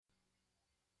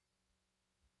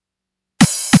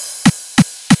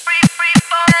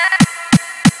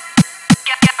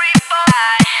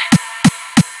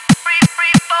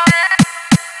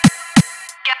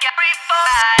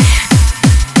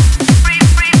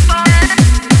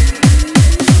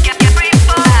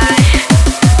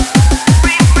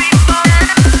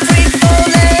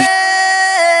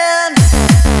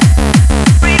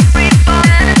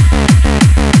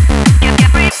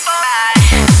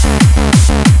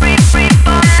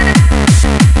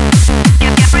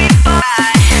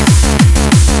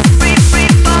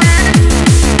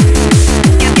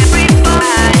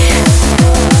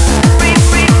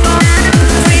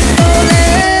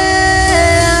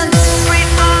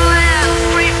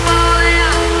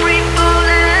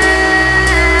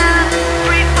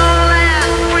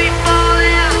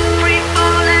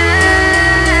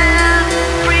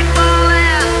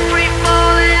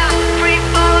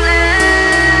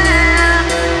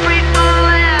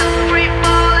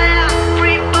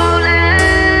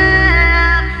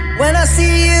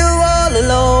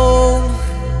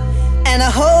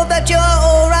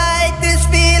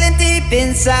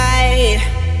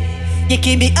You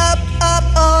keep me up, up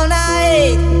all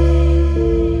night.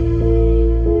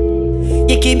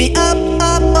 You keep me up,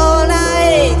 up all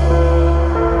night.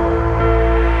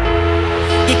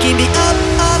 You keep me up,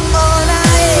 up all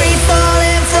night. Free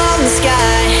falling from the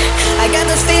sky. I got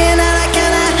this feeling that I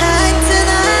cannot hide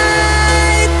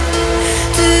tonight.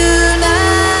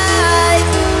 Tonight,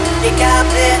 you got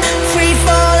me. Free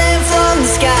falling from the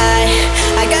sky.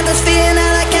 I got this feeling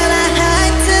that I cannot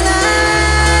hide tonight.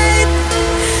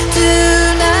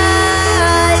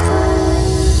 Tonight.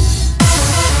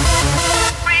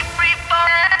 Free, free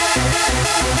falling.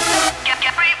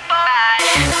 Get free falling.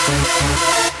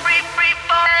 Free, free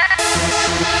falling.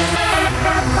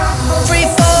 Free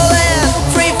falling.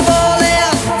 Free falling.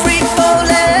 Free falling. Free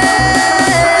falling.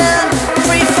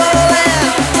 Free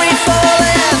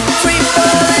falling. Free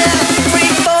falling.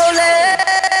 Free falling.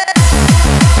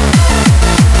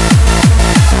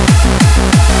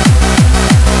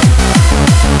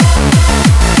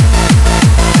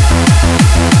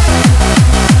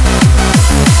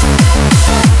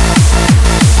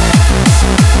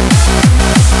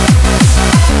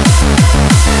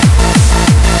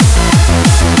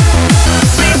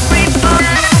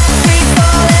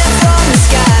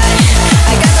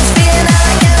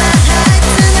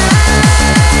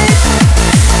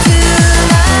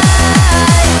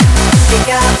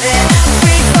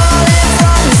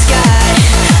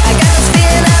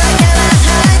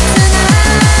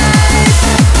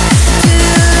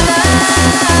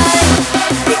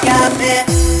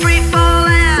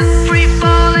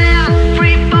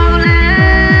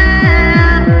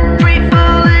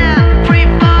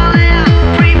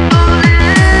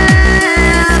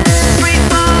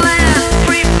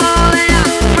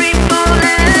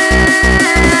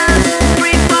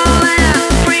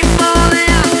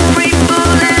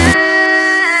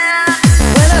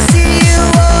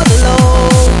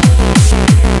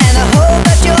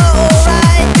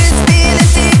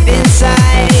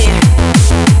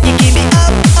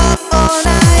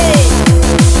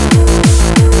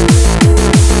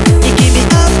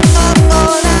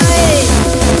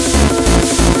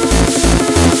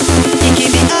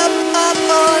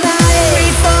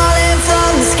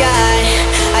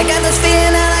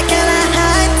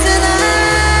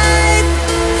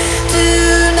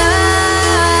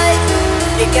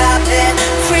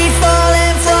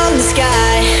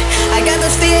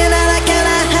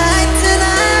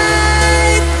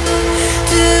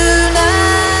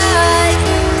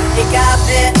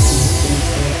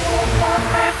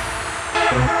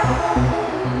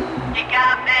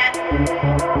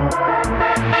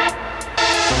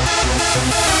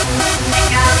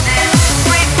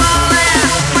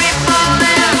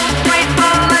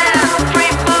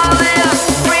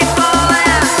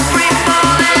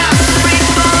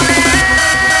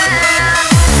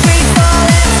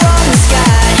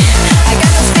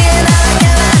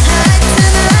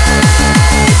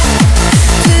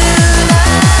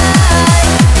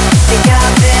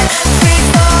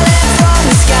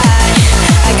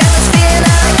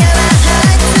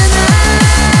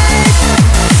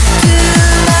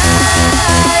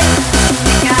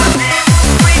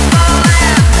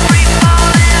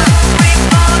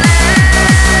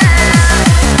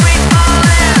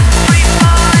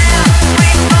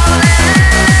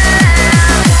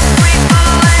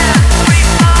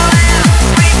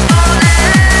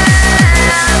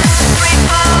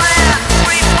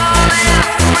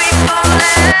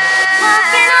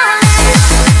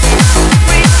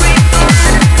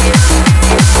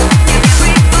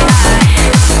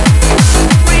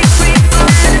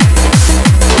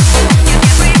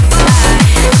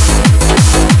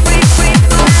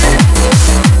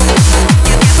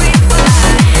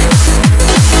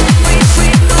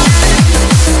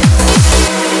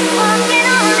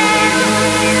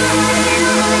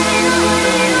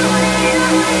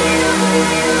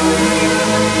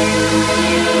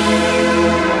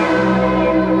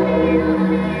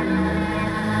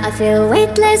 Feel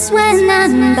weightless when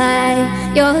I'm by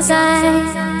your side.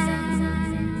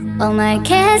 All my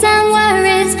cares and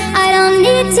worries I don't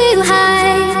need to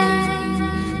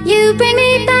hide. You bring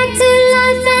me back to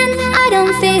life and I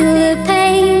don't feel the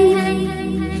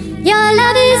pain. Your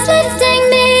love is lifting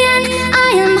me and I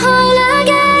am whole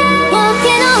again.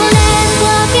 Walking on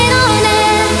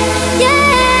air,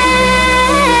 yeah.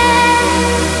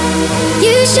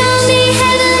 You show me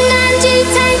heaven and you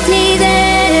take me there.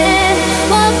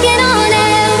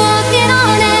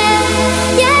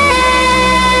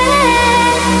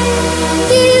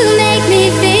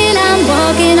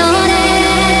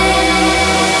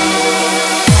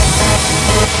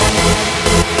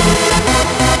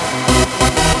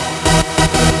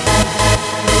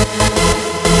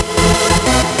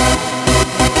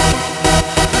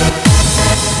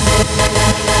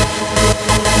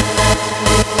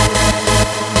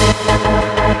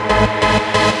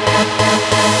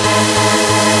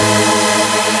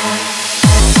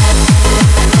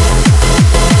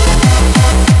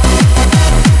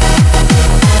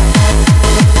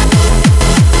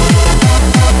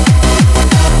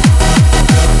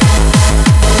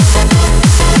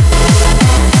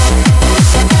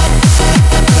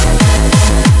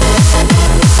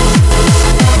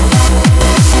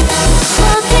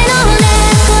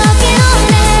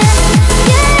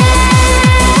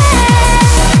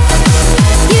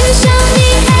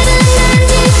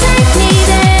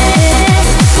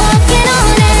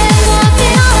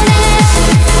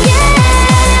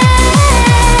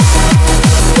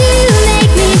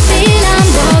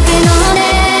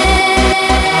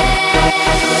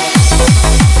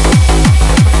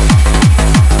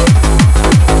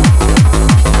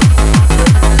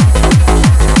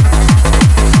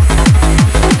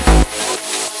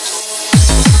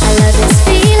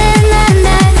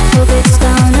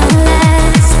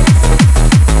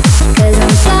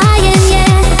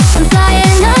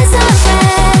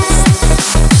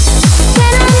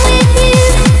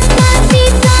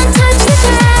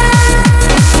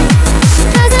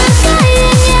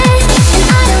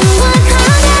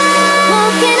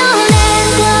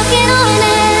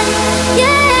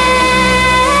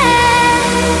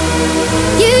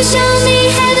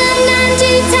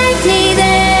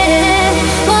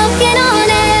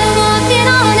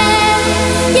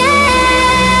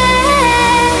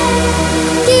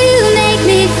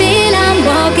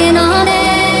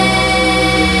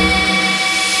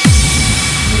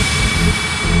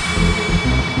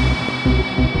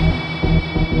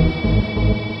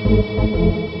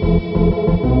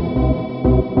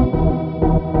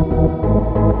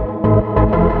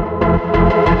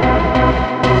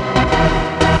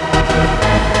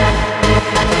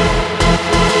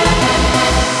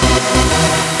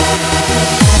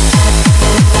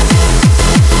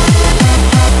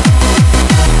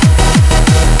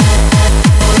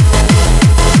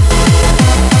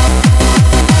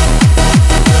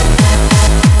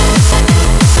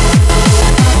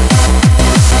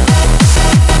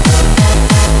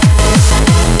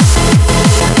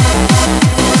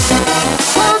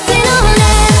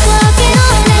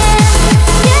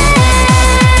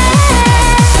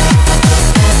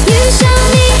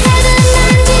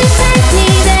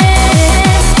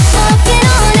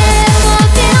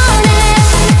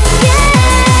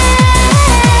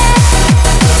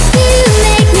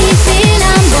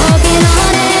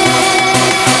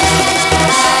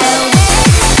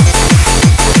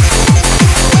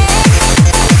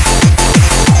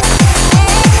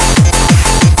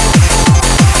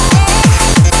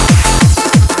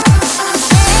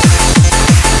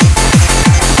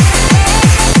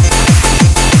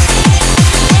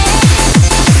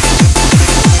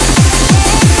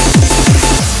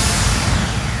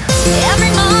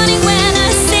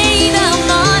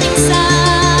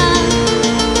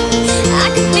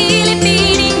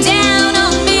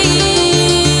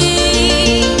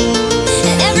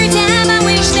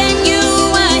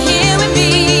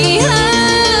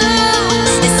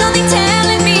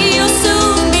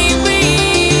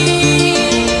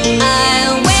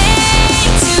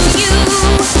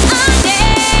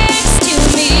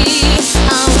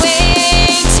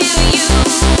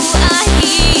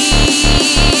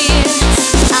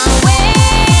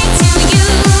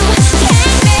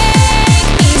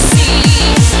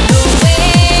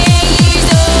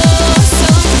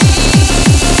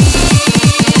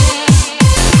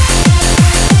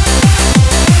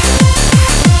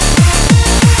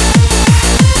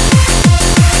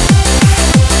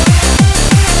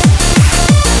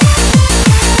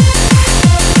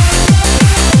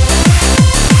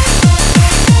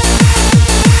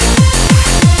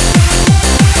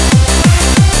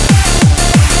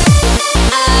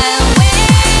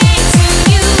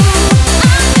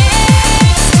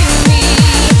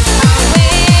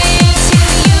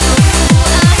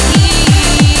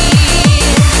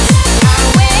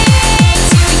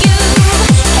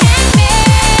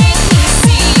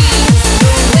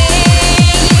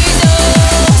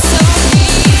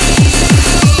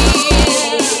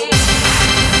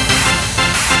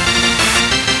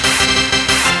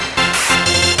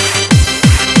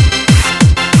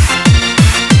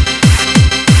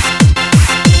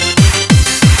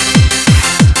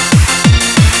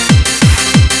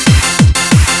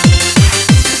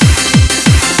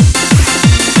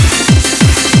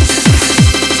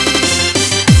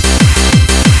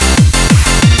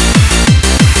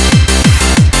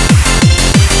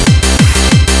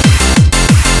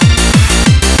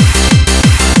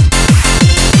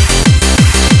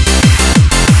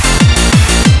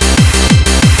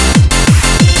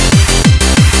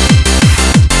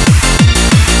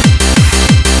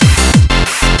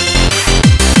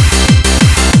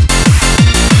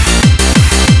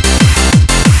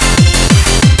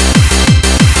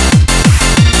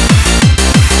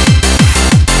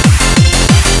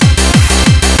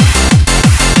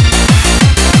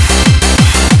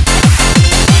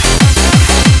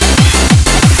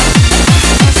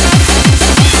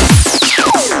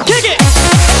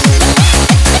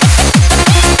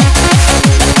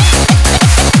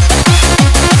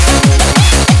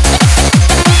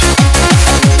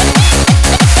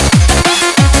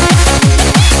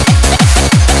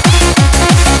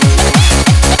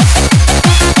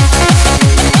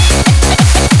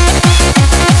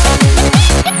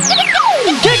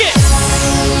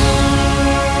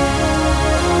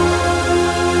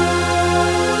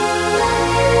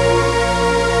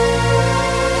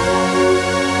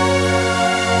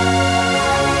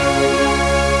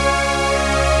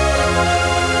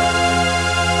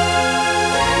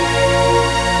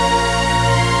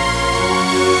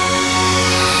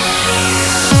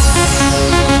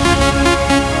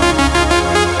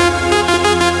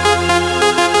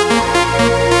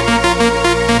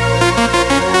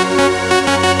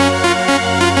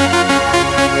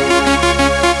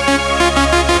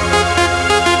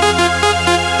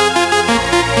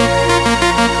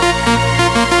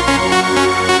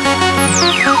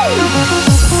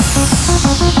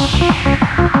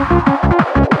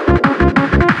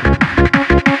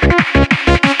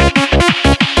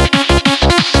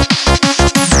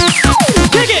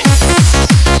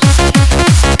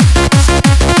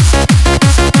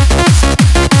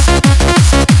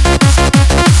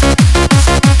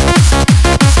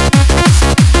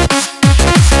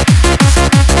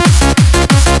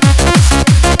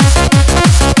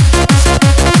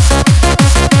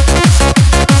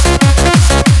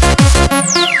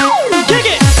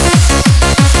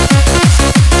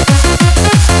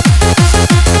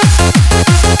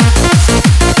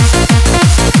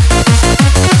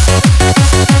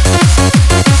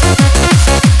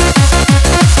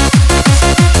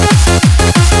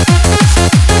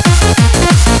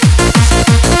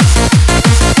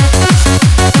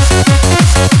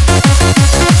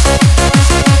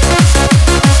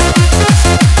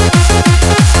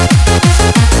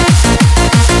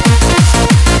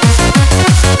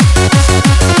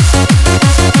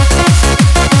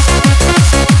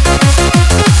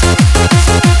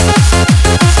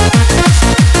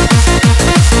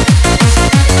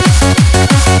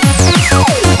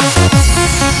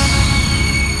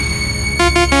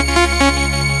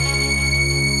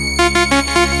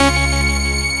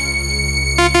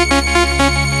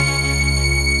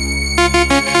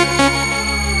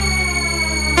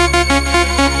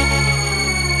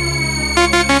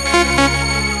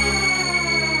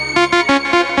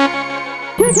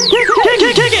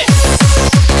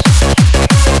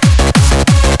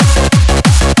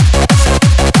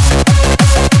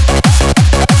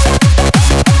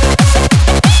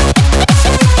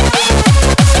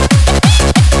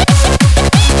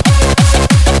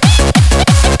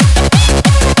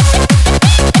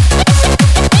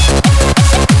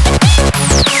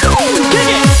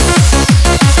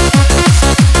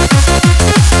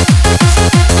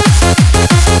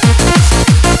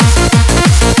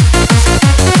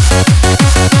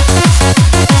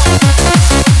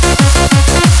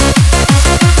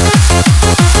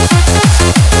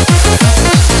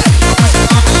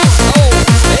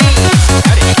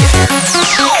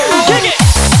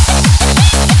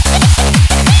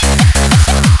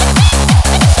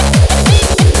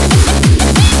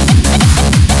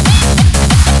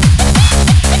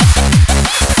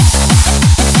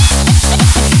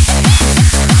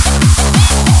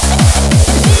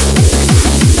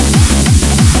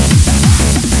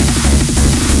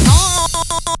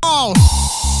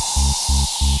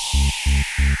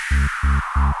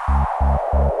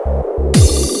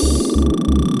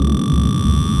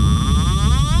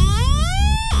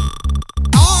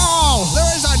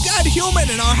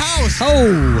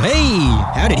 Oh, hey,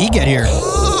 how did he get here?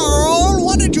 Carl,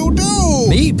 what did you do?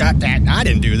 Me? I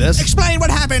didn't do this. Explain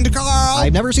what happened, Carl.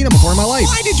 I've never seen him before in my life.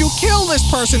 Why did you kill this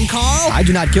person, Carl? I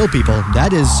do not kill people.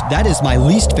 That is my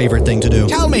least favorite thing to do.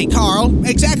 Tell me, Carl,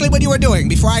 exactly what you were doing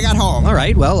before I got home. All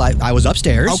right, well, I was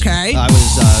upstairs. Okay. I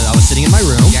was sitting in my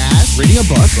room. Yes. Reading a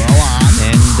book. Go on.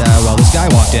 And, well, this guy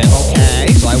walked in.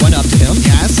 Okay. So I went up to him.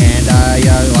 Yes. And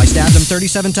I stabbed him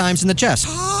 37 times in the chest.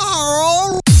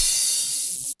 Carl!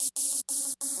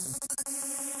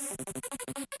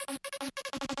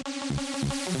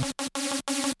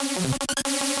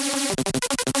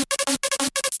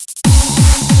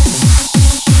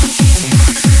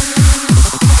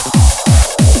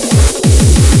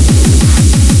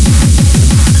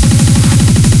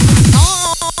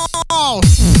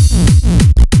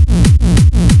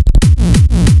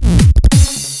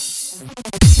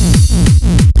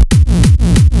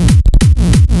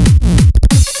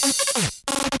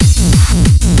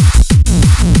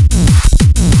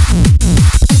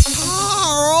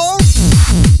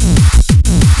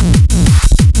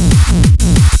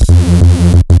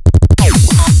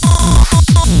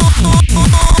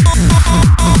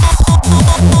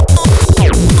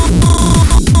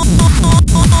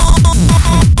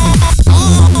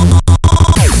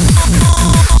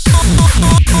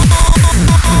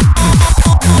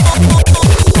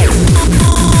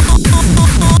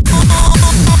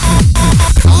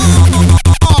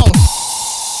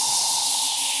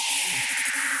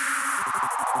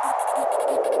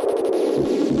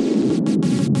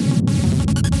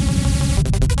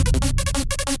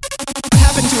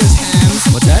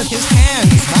 What's that? His hands.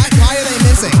 Why are they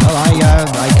missing? Well,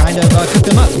 I kind of cooked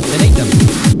them up and ate them.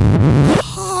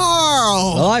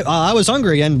 Carl! Well, I was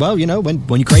hungry, and, well, you know,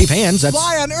 when you crave hands, that's...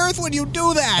 Why on earth would you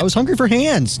do that? I was hungry for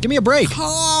hands. Give me a break.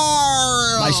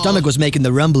 Carl! My stomach was making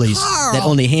the rumblies Carl! that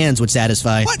only hands would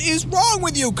satisfy. What is wrong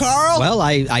with you, Carl? Well,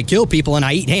 I kill people and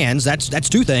I eat hands. That's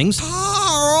two things.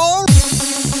 Carl!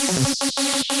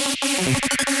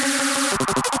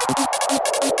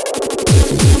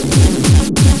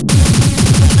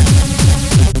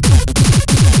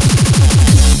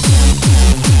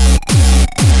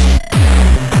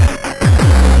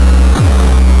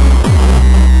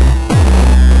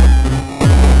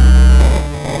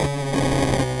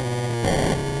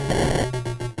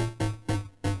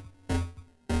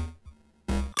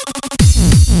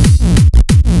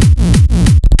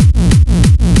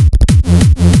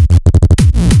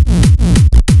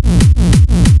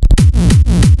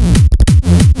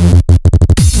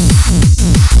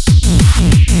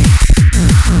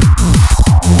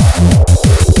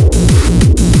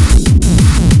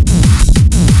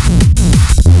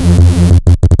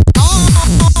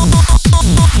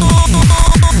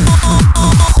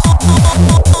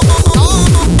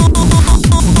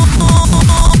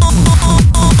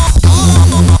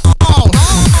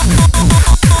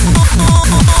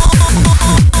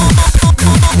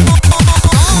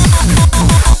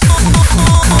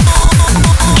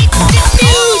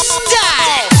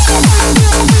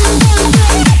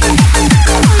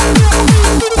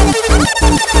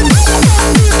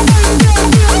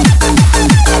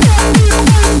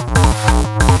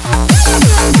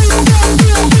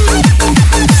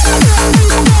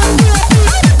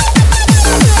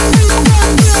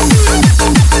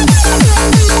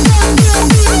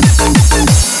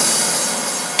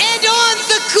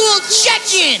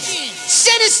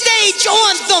 Center stage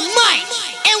on the mic,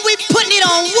 and we putting it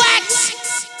on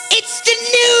wax. It's the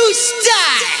new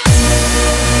style.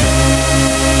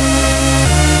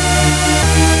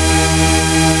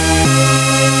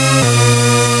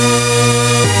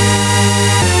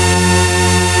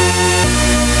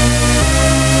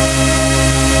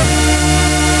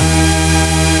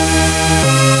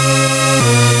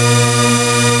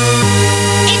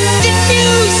 It's the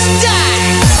new style.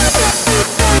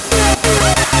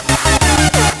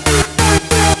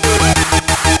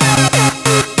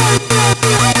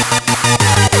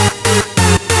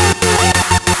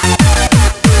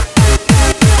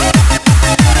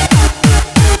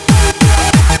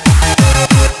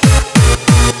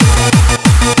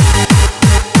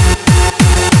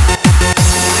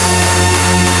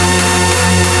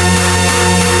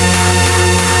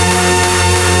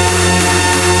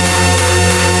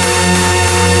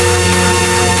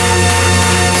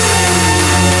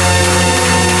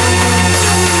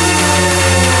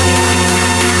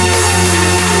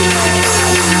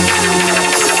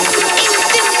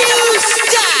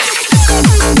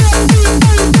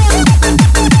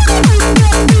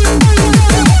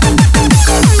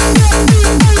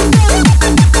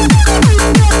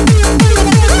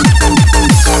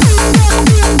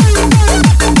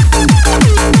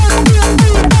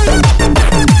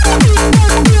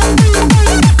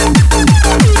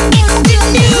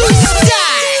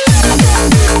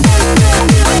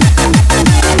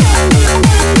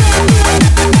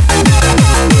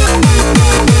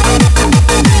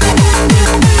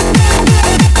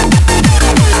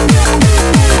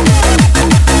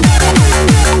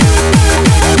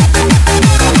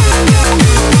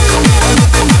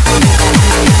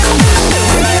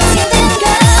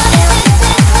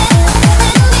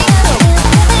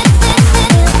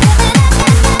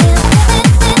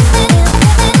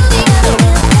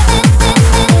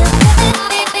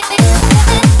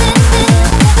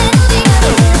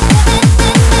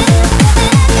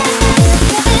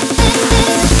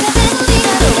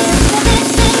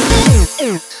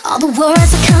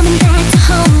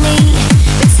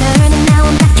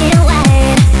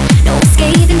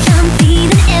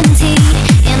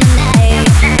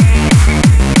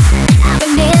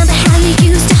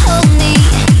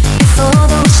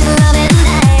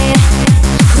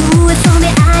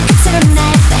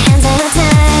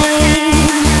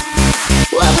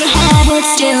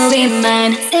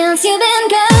 Since you've been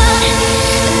gone,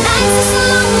 the nights are so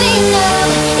lonely now.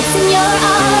 It's in your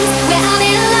arms where I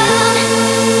belong.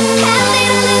 How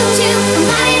did I lose you?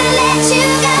 Why did I let you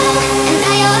go? And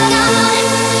now you're gone.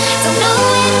 Don't know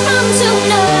where from to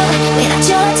know. Without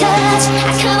your touch,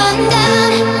 I come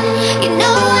undone. You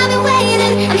know I've been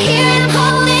waiting. I'm here and I'm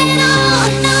holding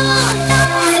on.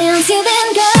 Since you've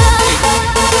been gone.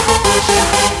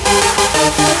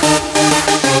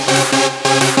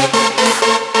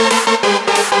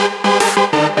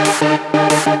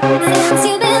 Since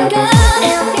you've been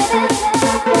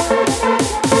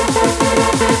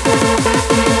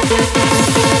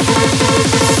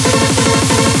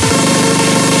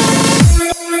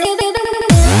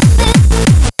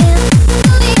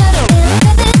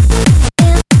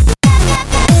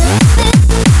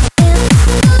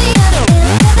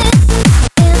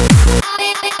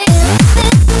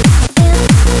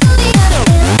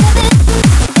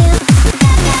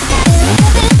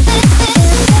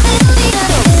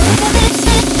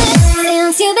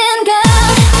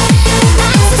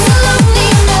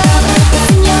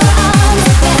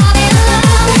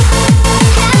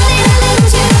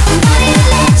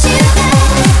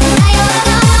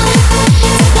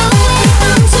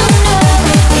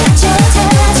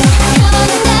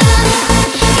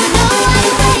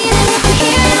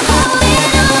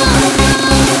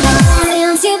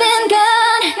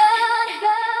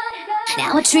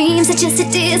dreams are just a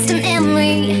distant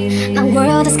memory. My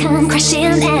world has come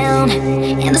crashing down,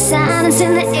 and the silence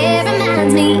in the air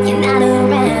reminds me you're not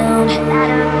around.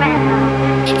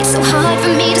 It's so hard for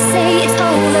me to say it's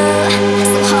over,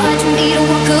 so hard for me to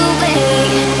walk away.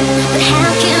 But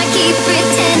how can I keep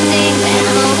pretending that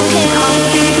I'm okay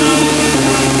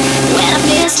when I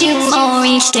missed you more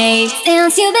each day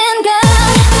since you've been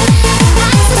gone?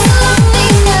 Nights are so lonely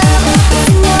now. It's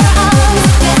in your arms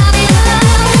where I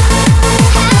belong.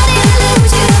 How did I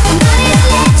lose you? Why did I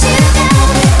let you go?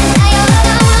 And now you're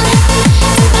gone.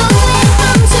 So know where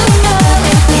from to know.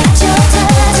 Without your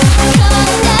touch, I come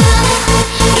undone.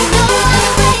 You know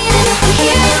I'm waiting. I'm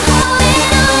here and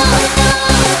holding on.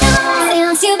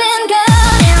 Since you've been gone.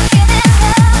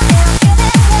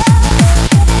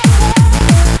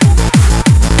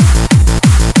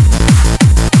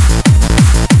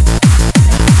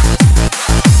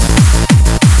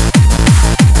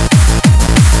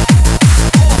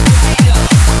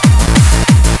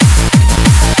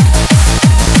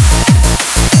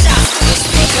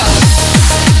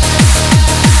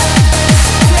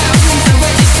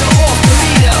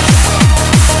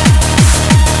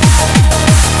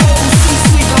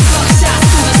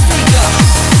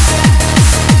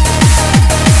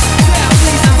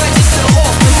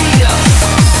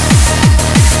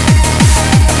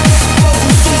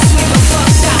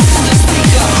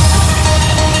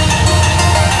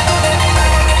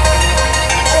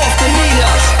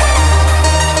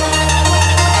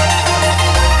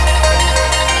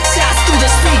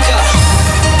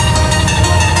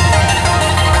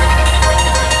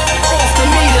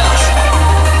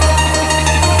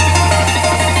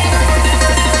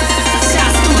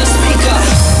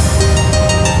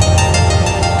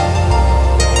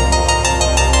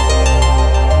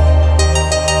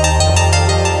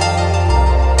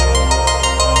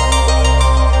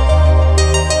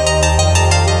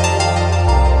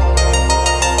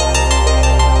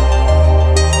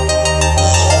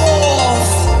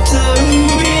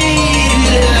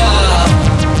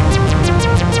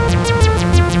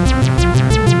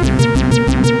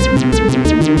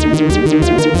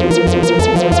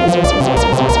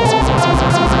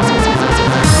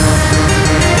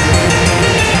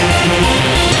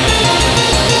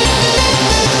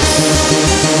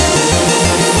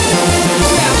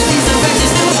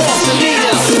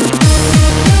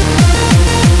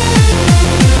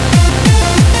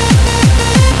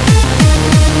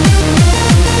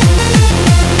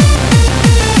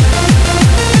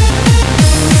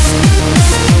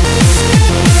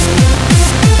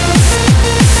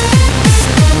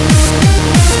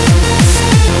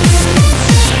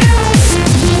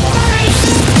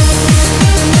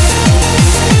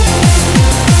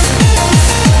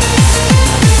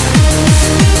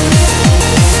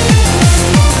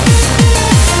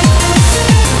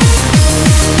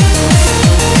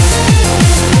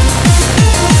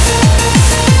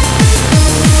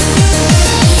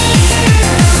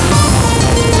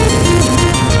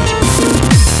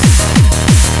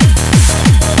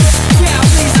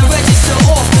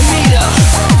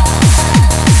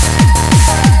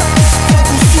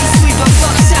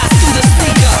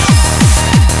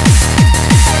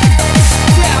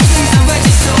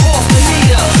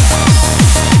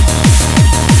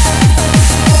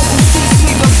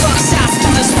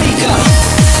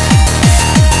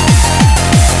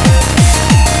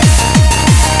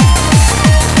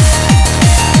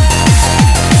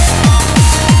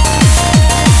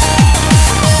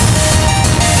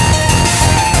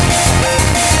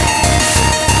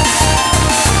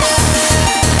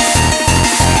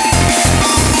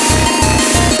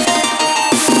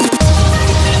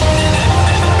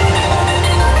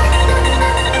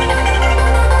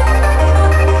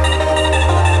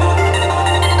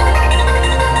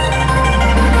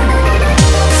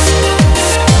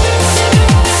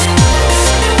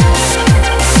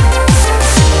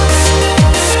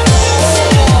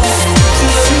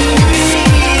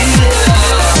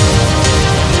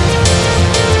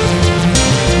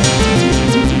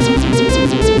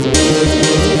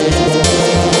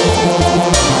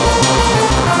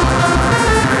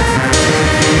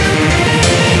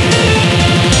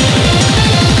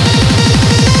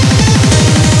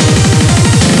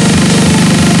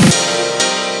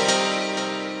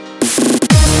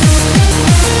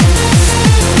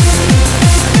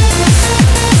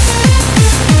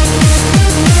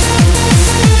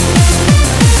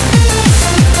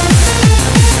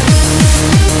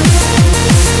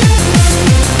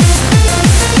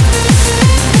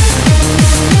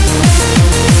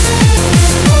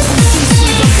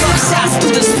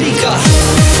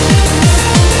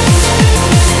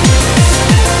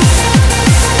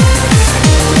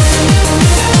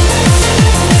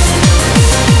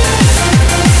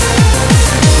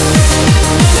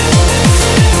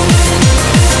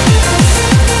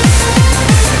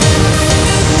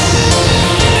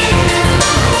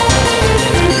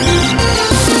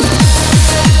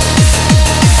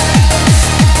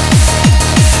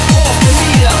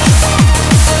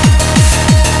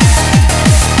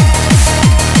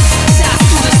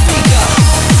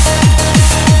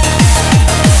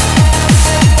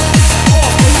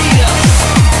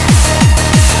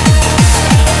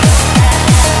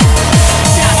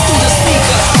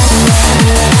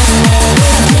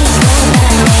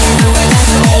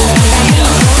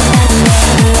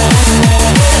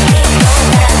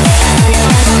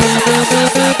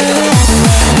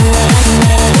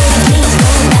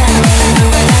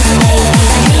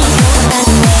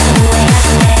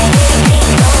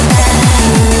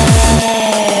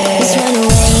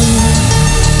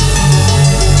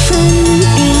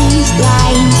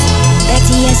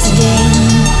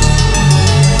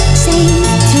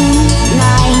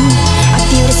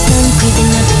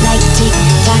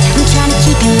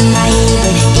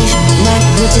 But if not,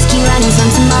 we'll just keep running from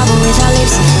tomorrow with our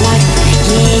lips locked.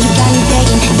 Yeah, you got me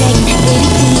begging, begging, baby,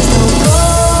 please don't go.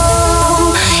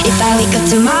 If I wake up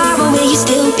tomorrow, will you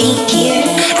still be here?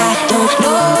 I don't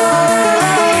know.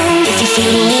 If you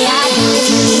feel the way I do, if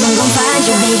you leave, I'm gon' find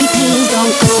you. Baby, please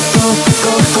don't go, go,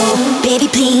 go, go. Baby,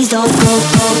 please don't go,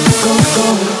 go, go, go.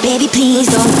 Baby, please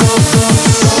don't go, go,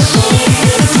 go, go.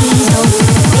 Baby, please don't.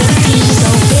 Baby, please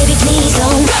don't. Baby, please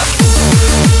don't.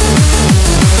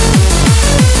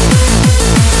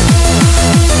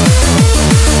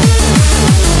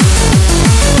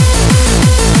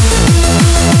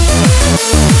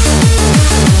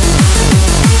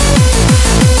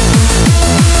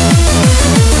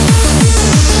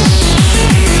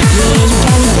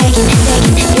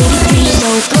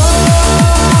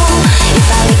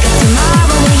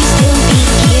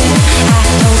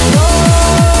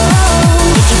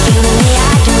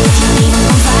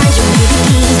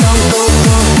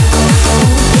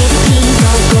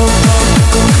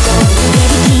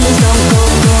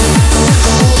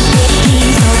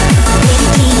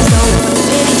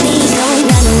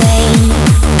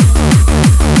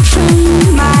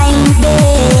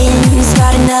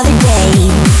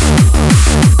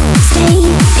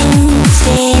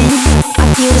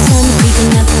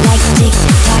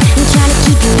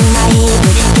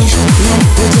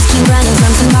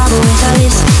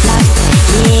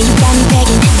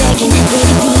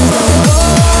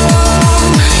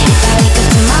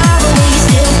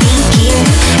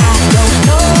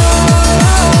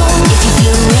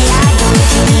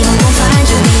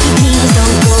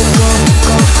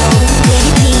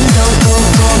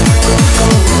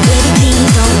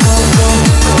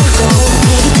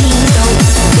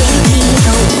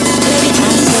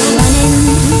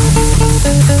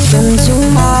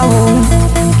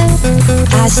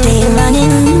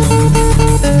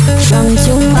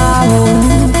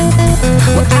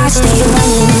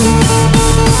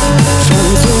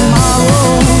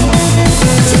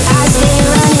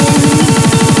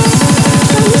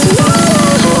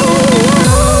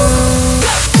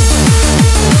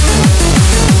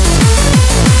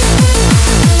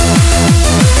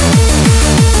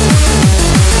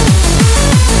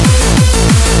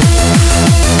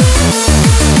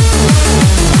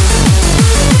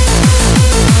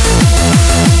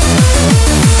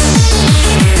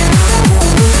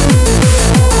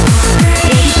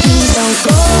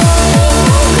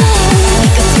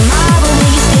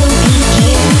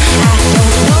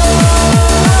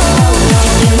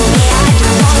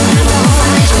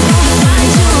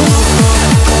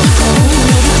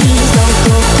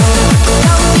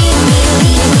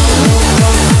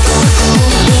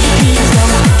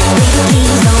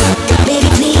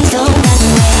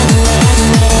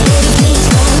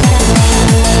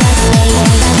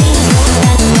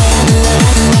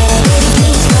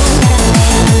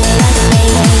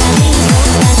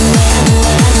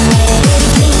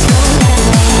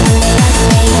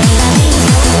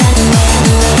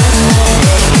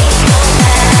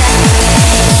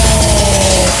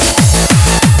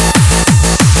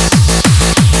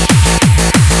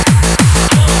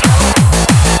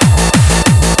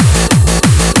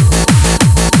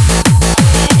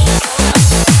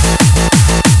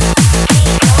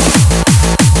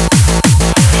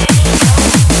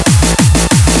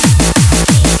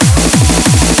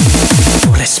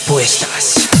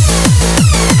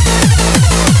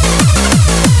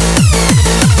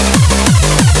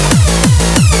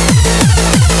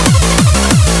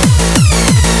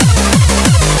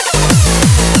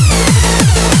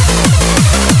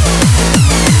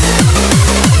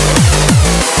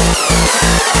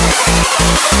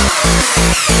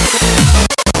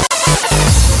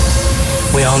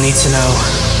 need to know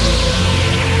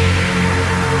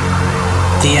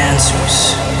the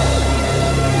answers.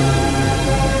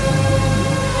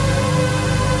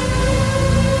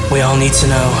 We all need to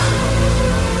know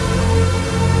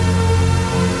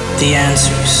the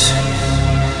answers.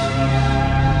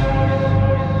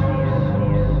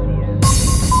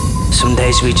 Some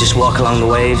days we just walk along the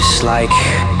waves like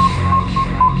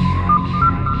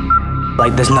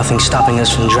there's nothing stopping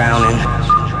us from drowning.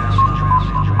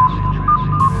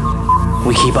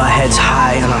 We keep our heads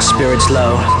high and our spirits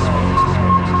low.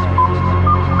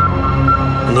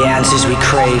 And the answers we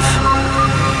crave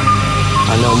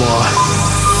are no more.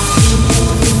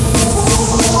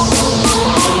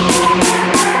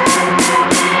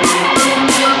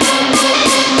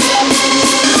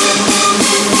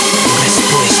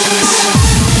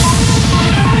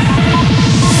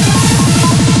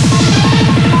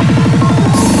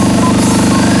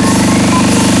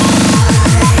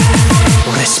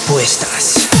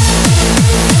 Respuestas.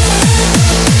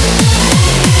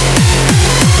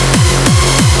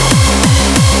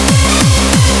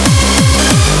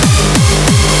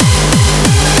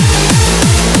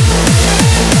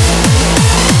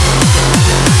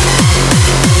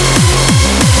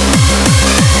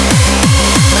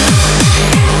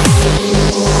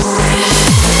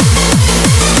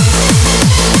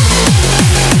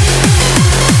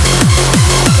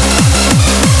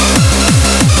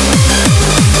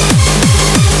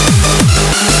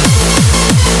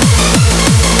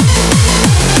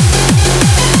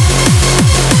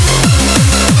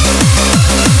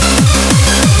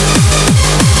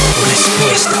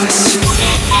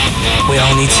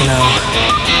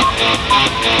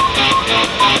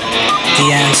 The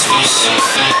answers.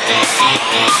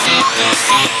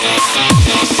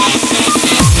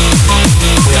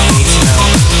 We all need to know.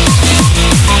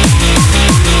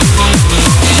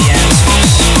 The answers.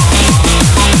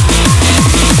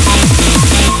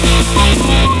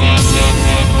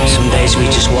 Some days we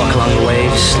just walk along the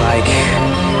waves like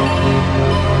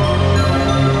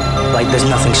there's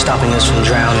nothing stopping us from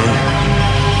drowning.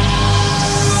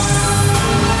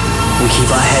 We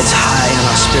keep our heads high and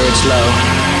our spirits low.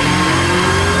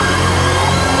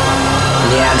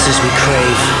 And the answers we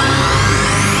crave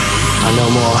are no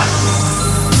more.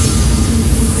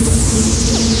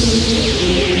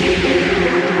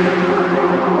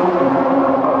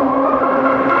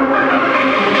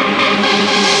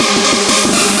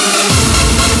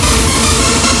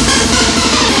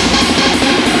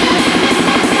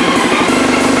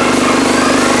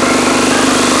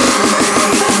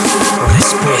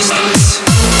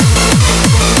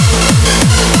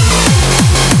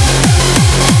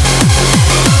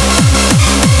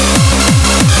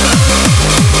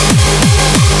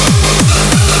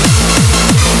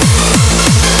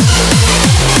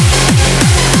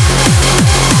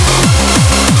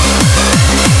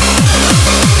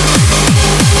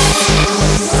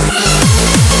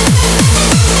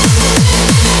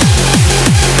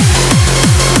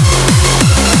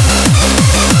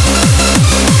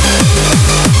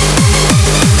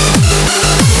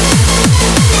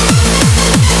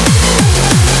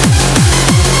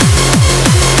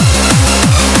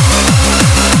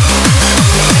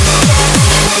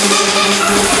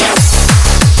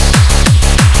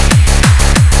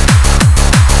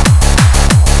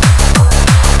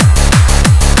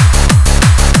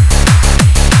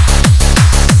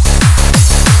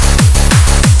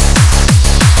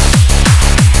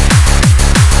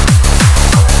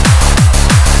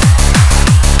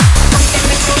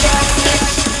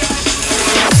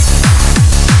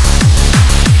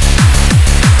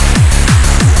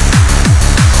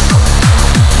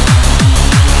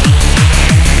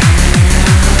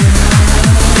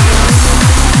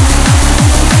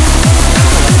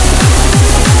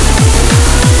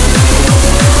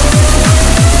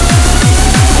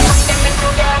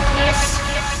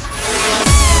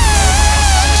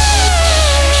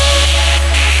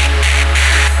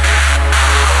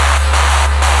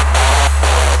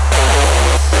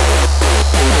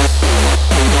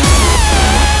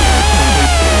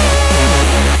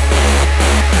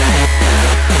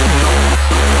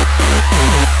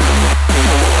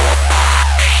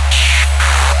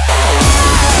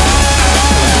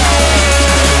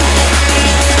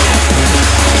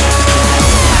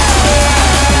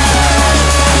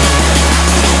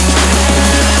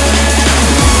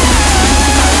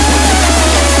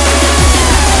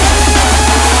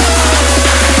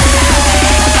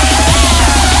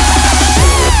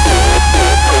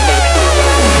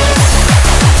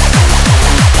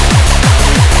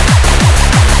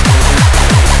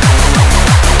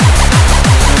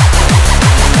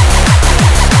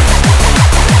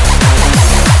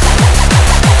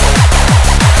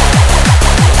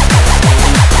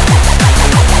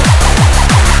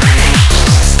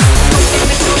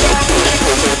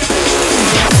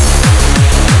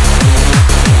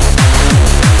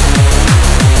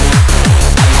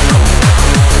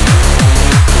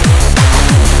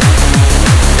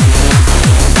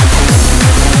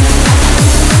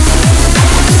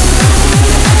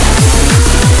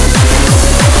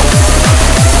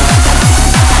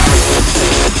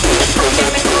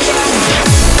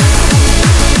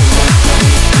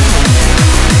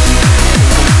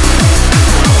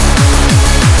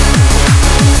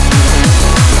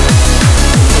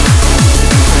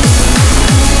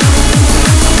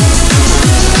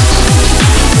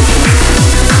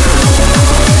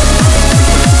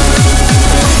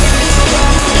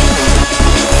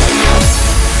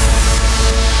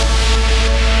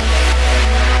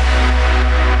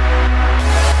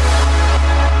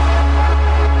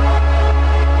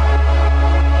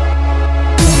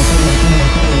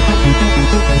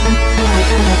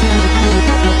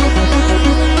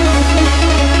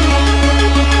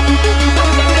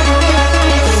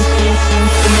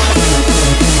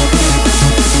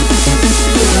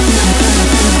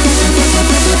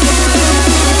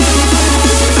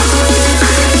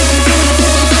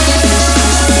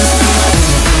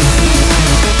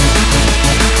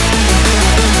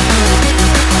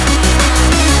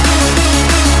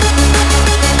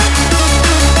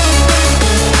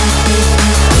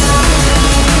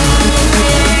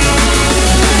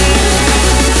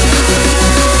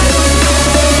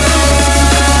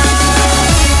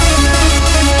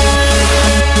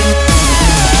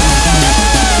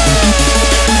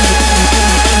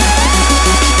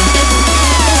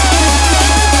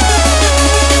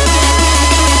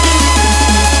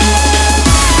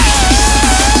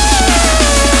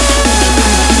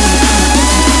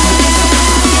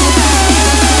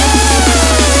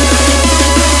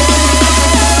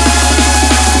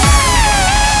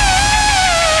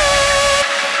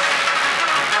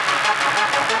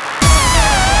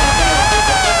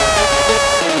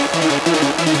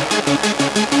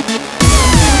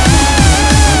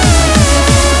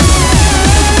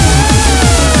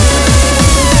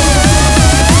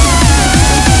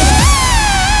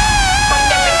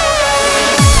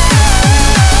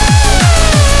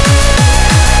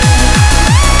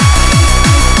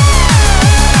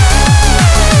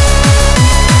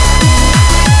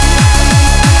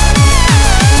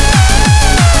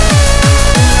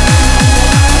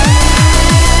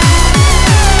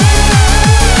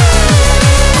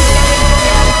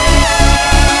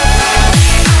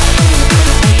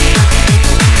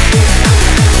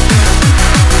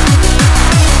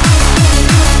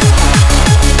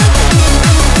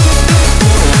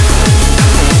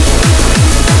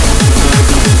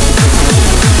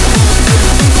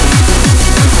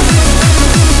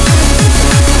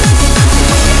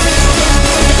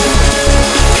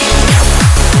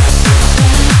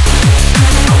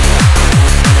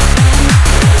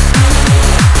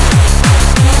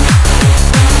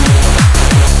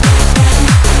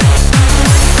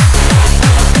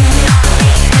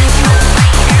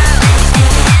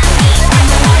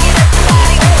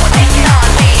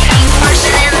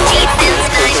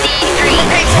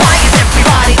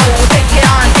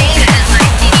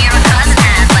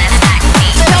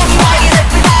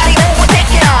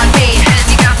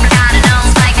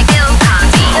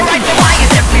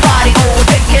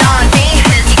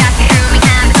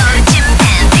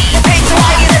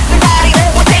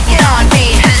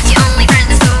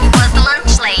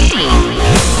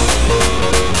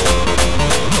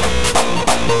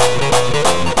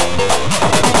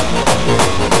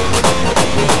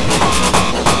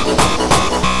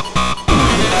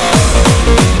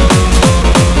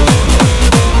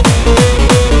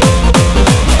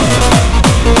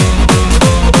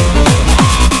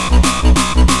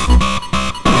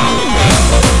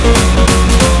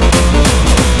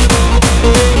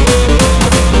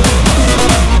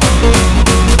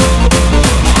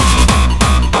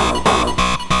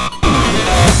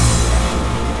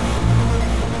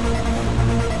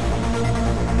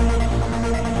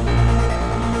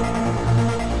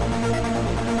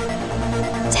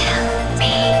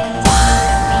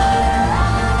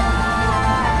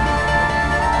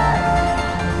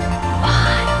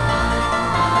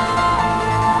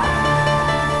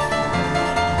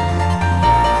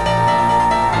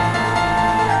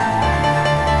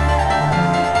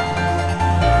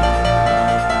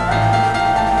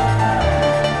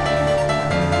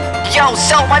 show.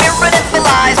 So I'm irritated for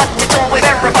lies, but it's always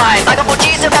verified. Like a full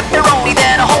cheese and pepperoni,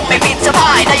 then a homemade pizza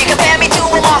pie. Now you compare me to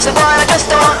a monster, but I just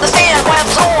don't understand why I'm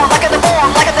so on, like in the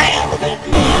form, like a damn.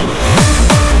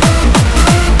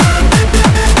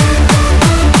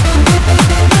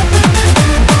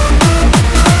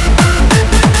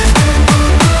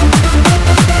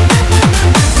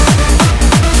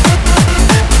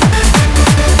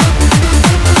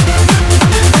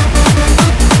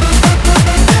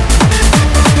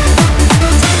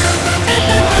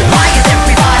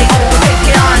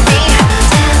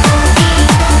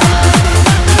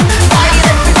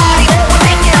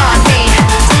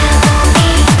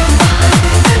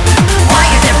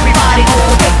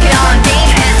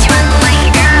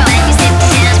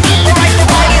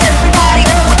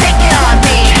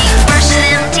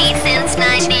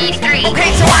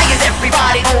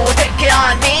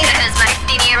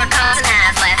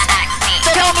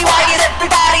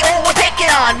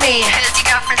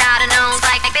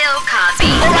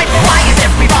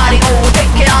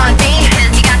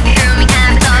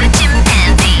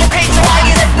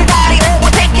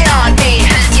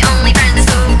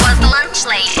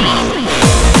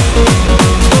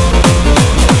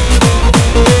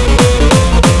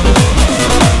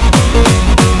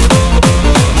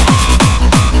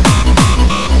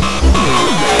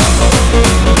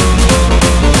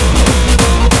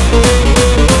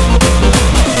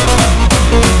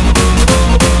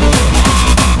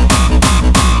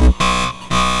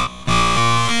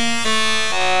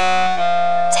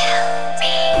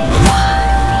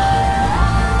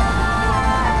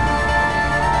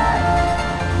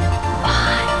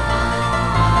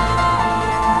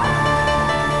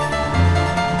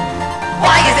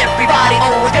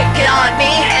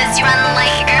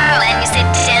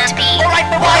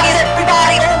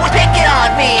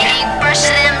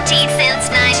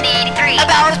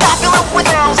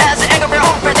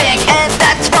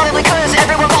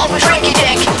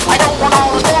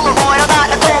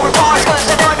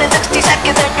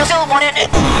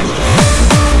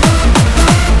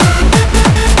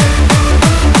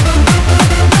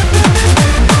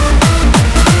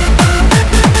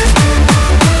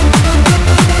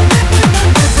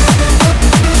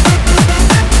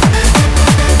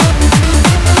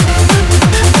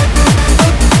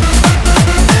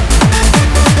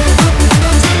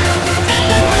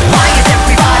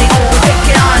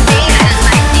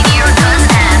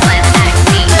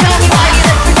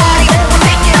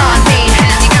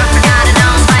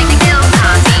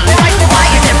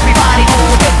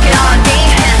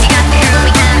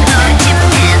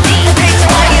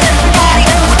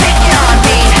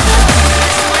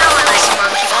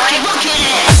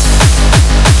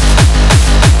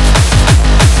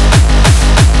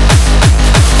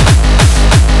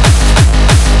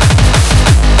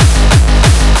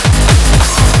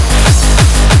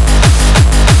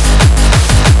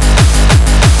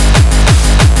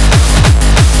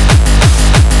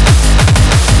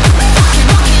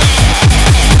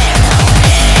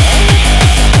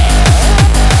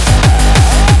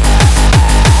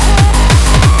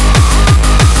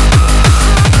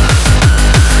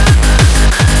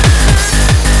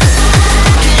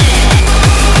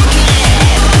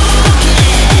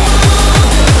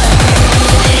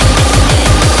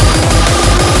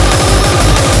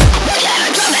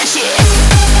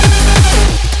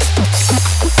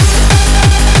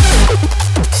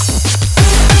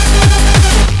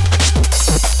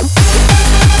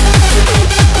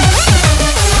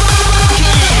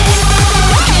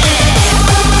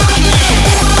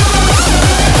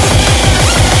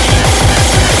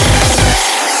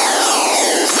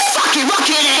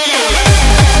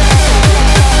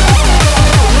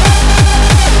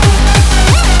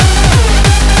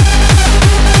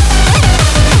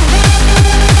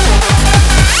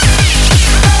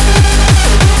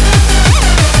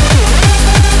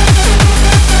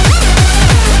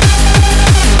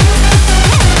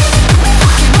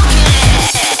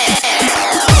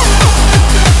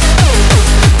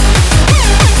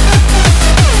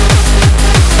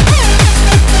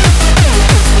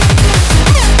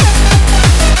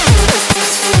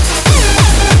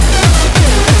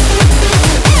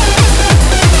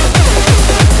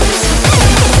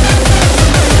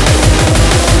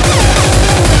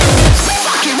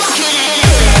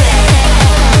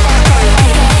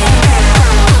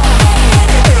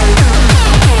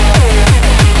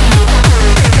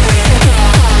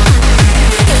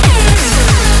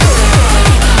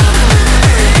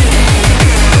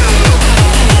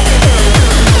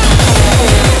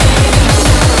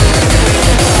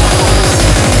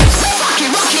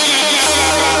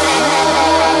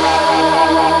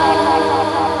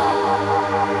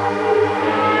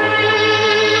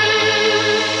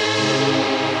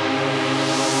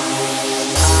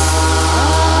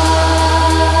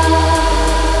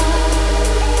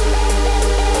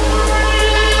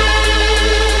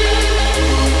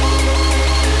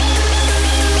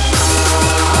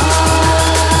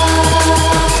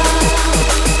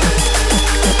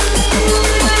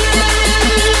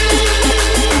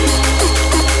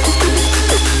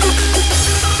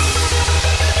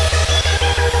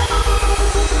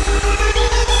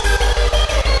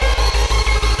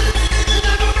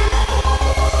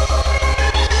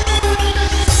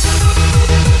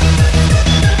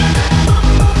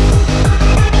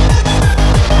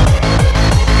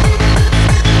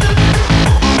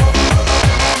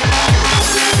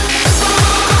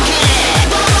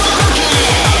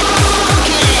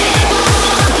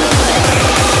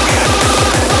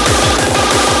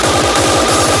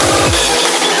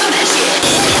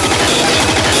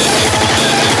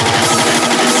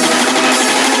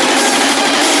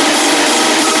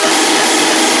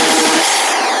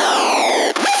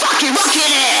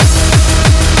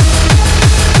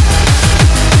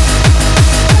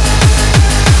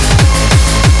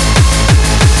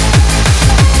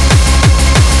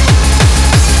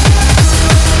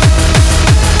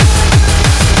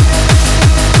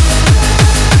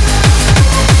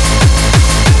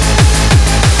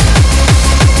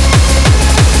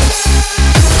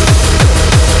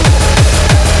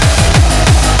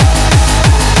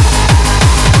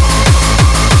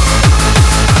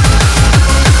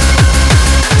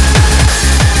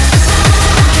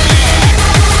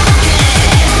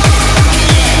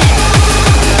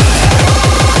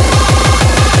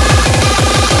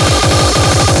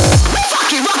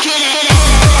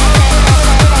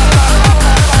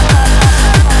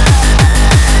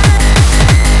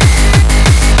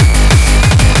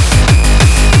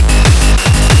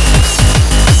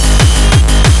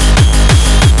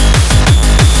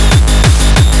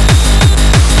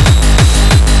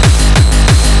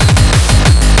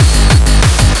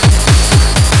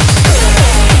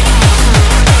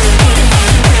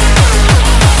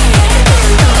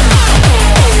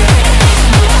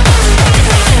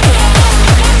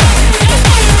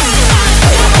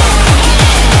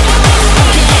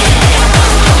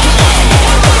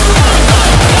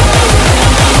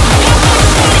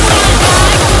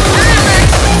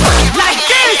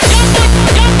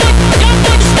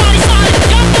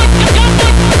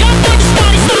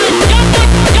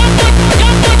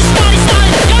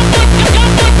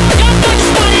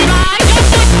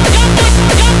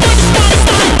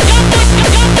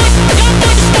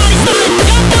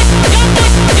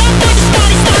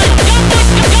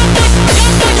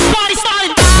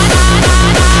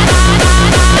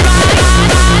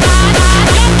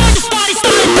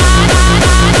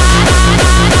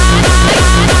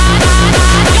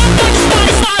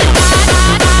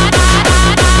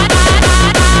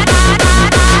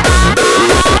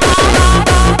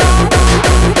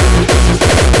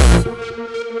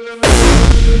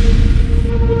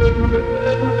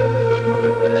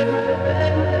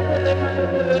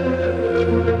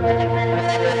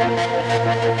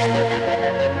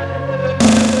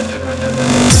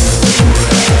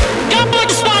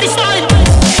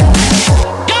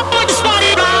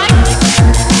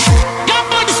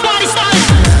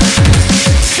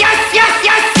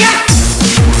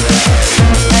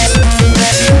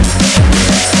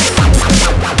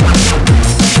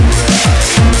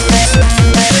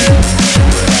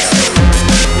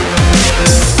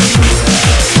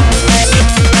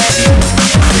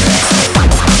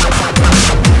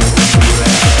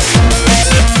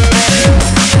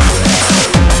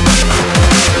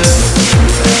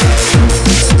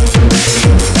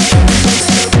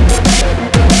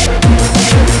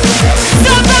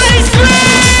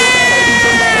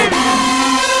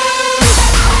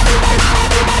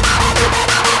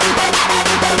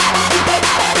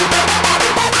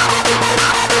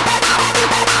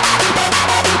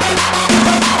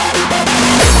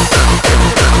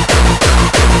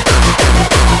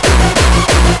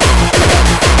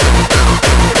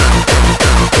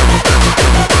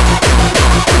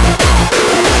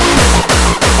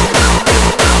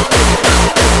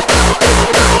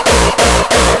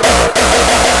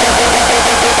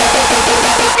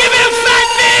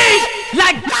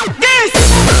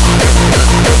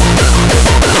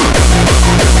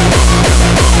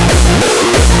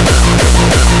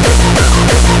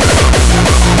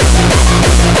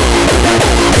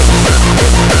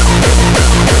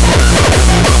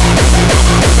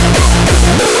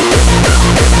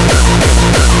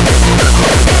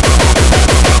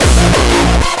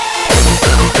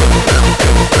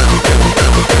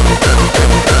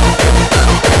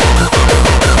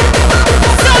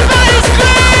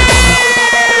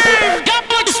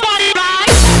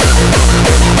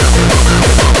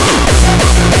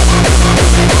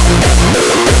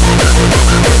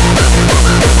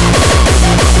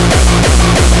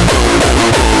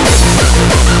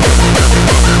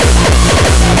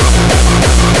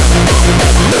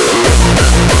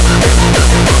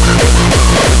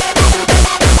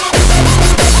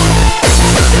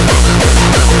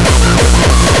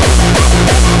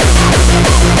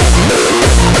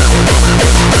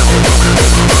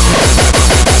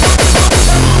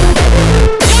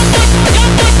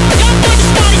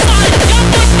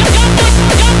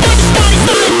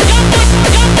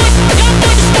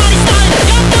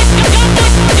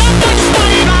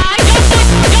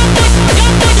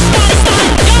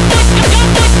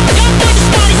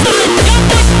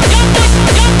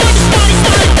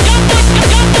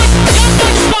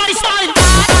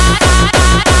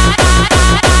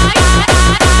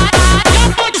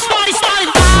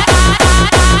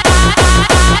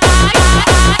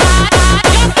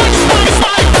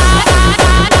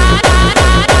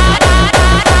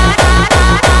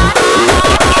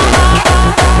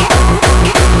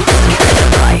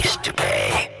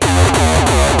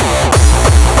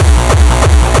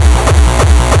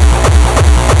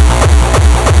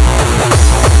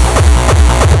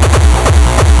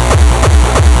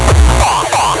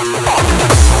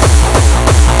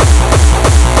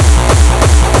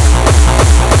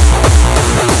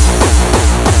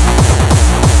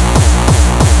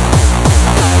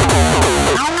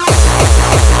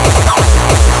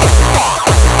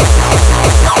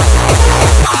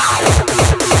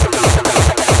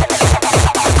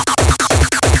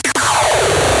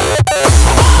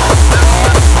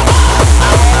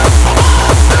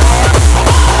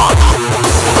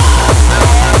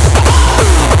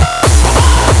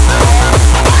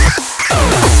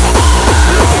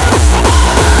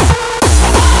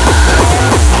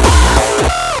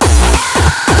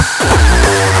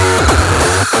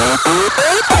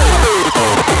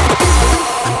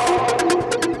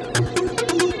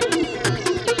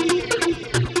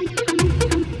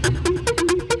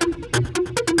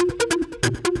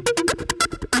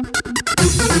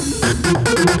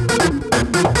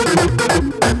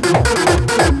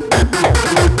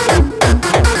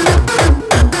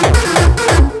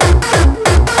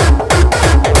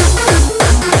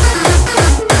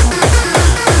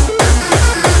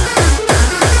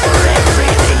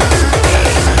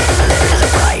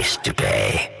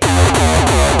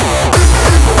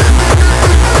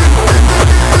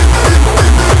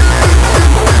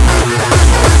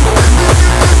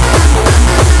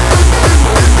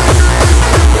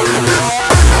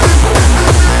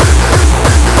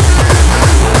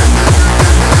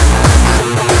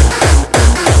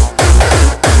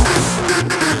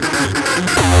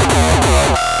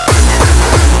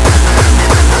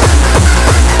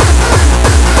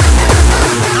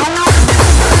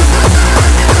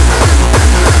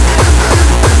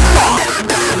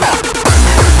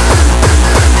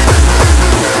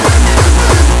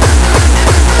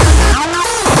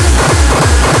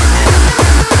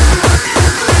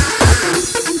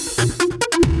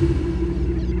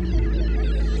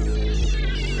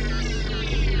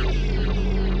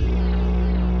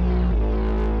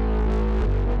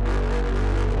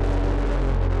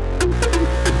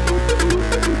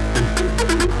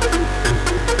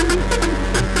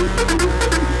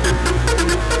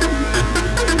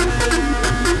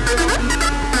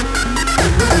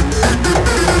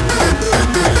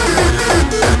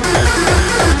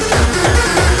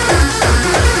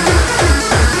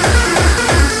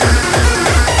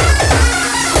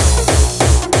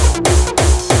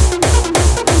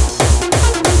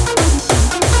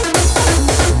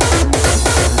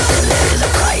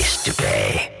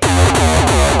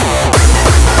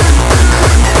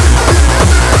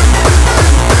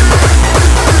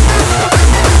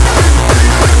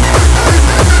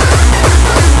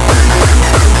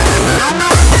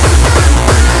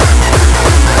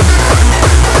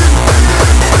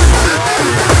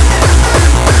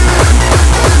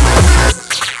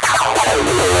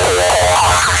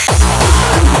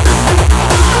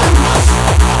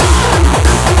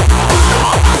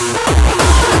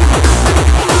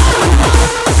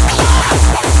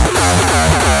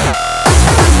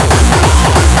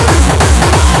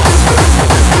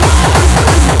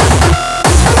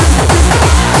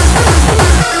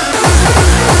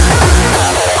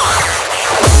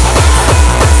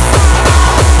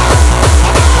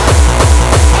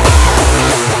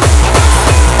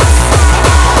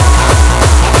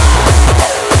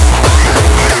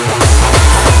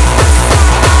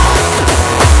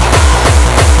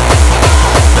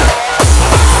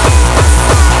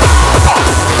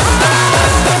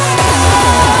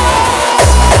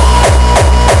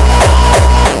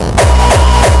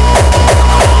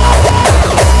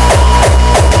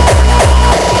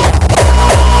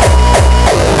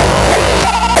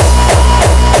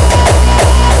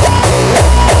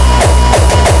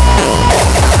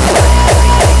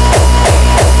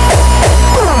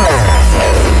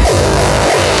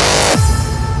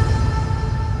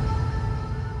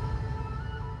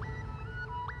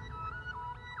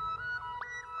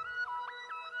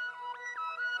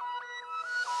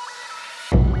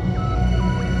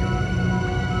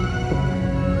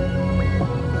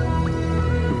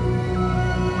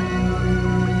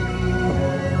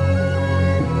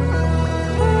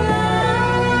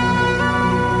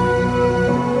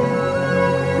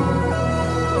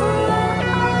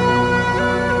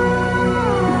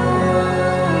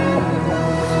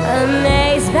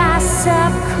 amazed by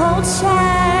subculture.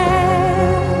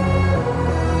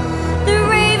 The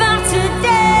rave of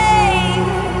today,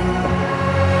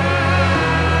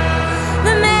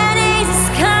 the mayonnaise is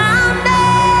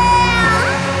coming,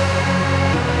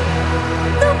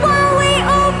 the one we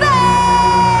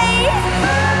obey,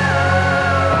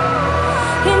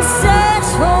 in search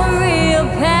for real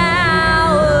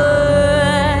power.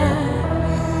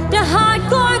 The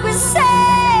hardcore will say,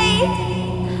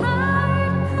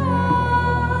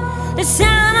 the sound